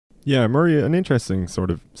Yeah, Murray, an interesting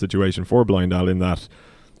sort of situation for Bleyendaal in that,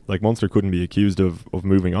 like, Munster couldn't be accused of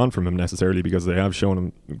moving on from him necessarily, because they have shown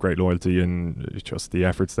him great loyalty and just the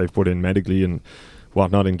efforts they've put in medically and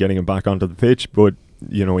whatnot in getting him back onto the pitch. But,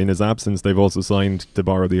 you know, in his absence, they've also signed, to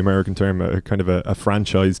borrow the American term, a kind of a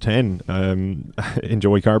franchise 10 in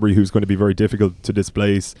Joey Carbery, who's going to be very difficult to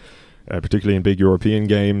displace, particularly in big European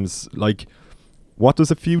games. Like, what does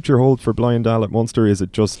the future hold for Bleyendaal at Munster? Is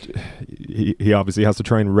it just he obviously has to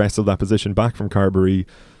try and wrestle that position back from Carbery,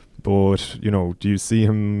 but, you know, do you see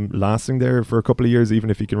him lasting there for a couple of years,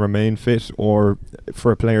 even if he can remain fit? Or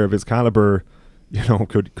for a player of his calibre, you know,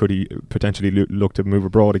 could he potentially look to move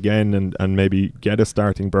abroad again and maybe get a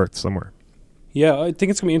starting berth somewhere? Yeah, I think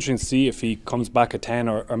it's going to be interesting to see if he comes back at 10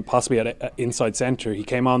 or possibly at a inside centre. He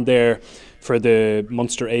came on there for the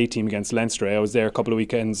Munster A team against Leinster. I was there a couple of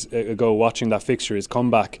weekends ago watching that fixture, his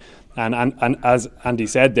comeback. And as Andy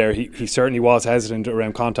said there, he certainly was hesitant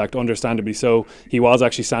around contact, understandably so. He was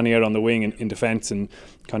actually standing out on the wing in defence and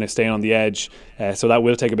kind of staying on the edge. So that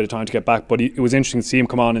will take a bit of time to get back. But it was interesting to see him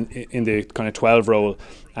come on in the kind of 12 role.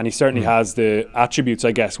 And he certainly has the attributes,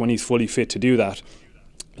 I guess, when he's fully fit to do that.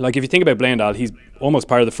 Like, if you think about Bleyendaal, he's almost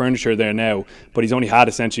part of the furniture there now, but he's only had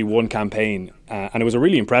essentially one campaign, and it was a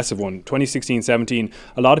really impressive one. 2016-17,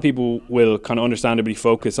 a lot of people will kind of understandably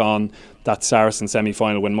focus on that Saracen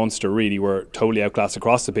semi-final when Munster really were totally outclassed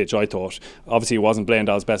across the pitch, I thought. Obviously, it wasn't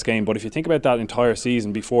Bleyendaal's best game, but if you think about that entire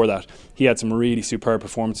season before that, he had some really superb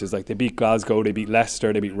performances. Like, they beat Glasgow, they beat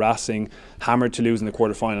Leicester, they beat Racing, hammered Toulouse in the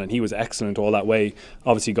quarter-final, and he was excellent all that way,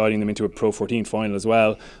 obviously guiding them into a Pro 14 final as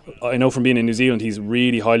well. I know from being in New Zealand, he's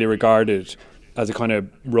really highly regarded as a kind of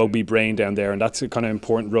rugby brain down there, and that's a kind of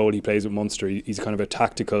important role he plays with Munster. He's kind of a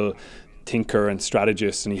tactical thinker and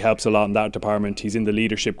strategist, and he helps a lot in that department. He's in the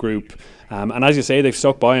leadership group, and as you say, they've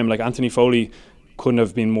stuck by him. Like, Anthony Foley couldn't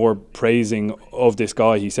have been more praising of this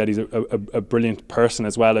guy. He said he's a brilliant person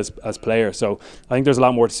as well as player. So I think there's a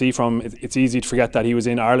lot more to see from him. It's easy to forget that he was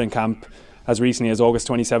in Ireland camp as recently as August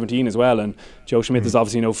 2017 as well, and Joe Schmidt is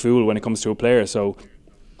obviously no fool when it comes to a player. So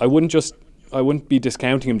I wouldn't be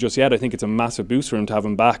discounting him just yet. I think it's a massive boost for him to have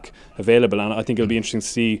him back available, and I think it'll be interesting to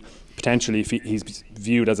see potentially if he's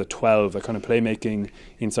viewed as a 12, a kind of playmaking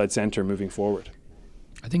inside centre moving forward.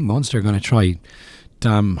 I think Munster are going to try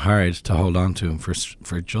damn hard to hold on to him for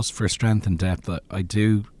strength and depth. I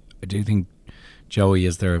do think Joey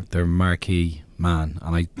is their marquee man,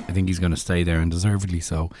 and I think he's going to stay there, and deservedly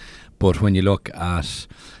so. But when you look at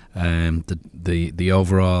the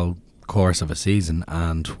overall course of a season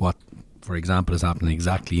and what, for example, is happening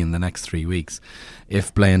exactly in the next 3 weeks,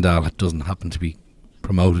 if Bleyendaal doesn't happen to be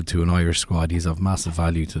promoted to an Irish squad, he's of massive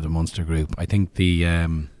value to the Munster group. I think I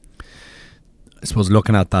suppose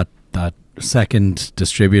looking at that second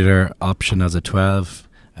distributor option as a 12,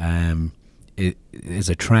 it is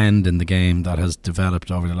a trend in the game that has developed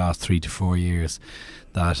over the last 3 to 4 years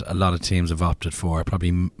that a lot of teams have opted for.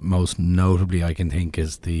 Probably most notably, I can think,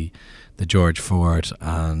 is the George Ford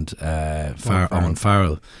and Owen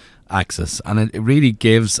Farrell axis, and it really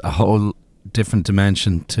gives a whole different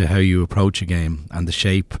dimension to how you approach a game and the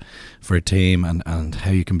shape for a team, and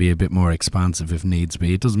how you can be a bit more expansive if needs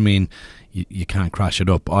be. It doesn't mean you can't crash it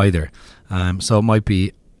up either, so it might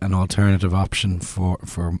be an alternative option for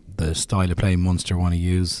the style of play Munster want to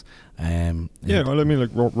use. Yeah, well, I mean, like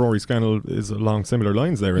Rory Scannell is along similar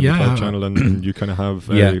lines there in the 12 channel, and you kind of have,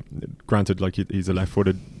 granted, like he's a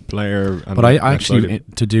left-footed player. And but I actually,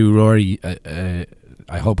 to do Rory,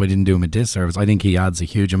 I hope I didn't do him a disservice. I think he adds a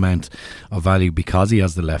huge amount of value because he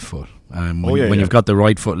has the left foot. When you've got the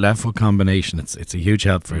right foot, left foot combination, it's a huge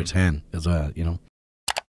help for a 10 as well, you know.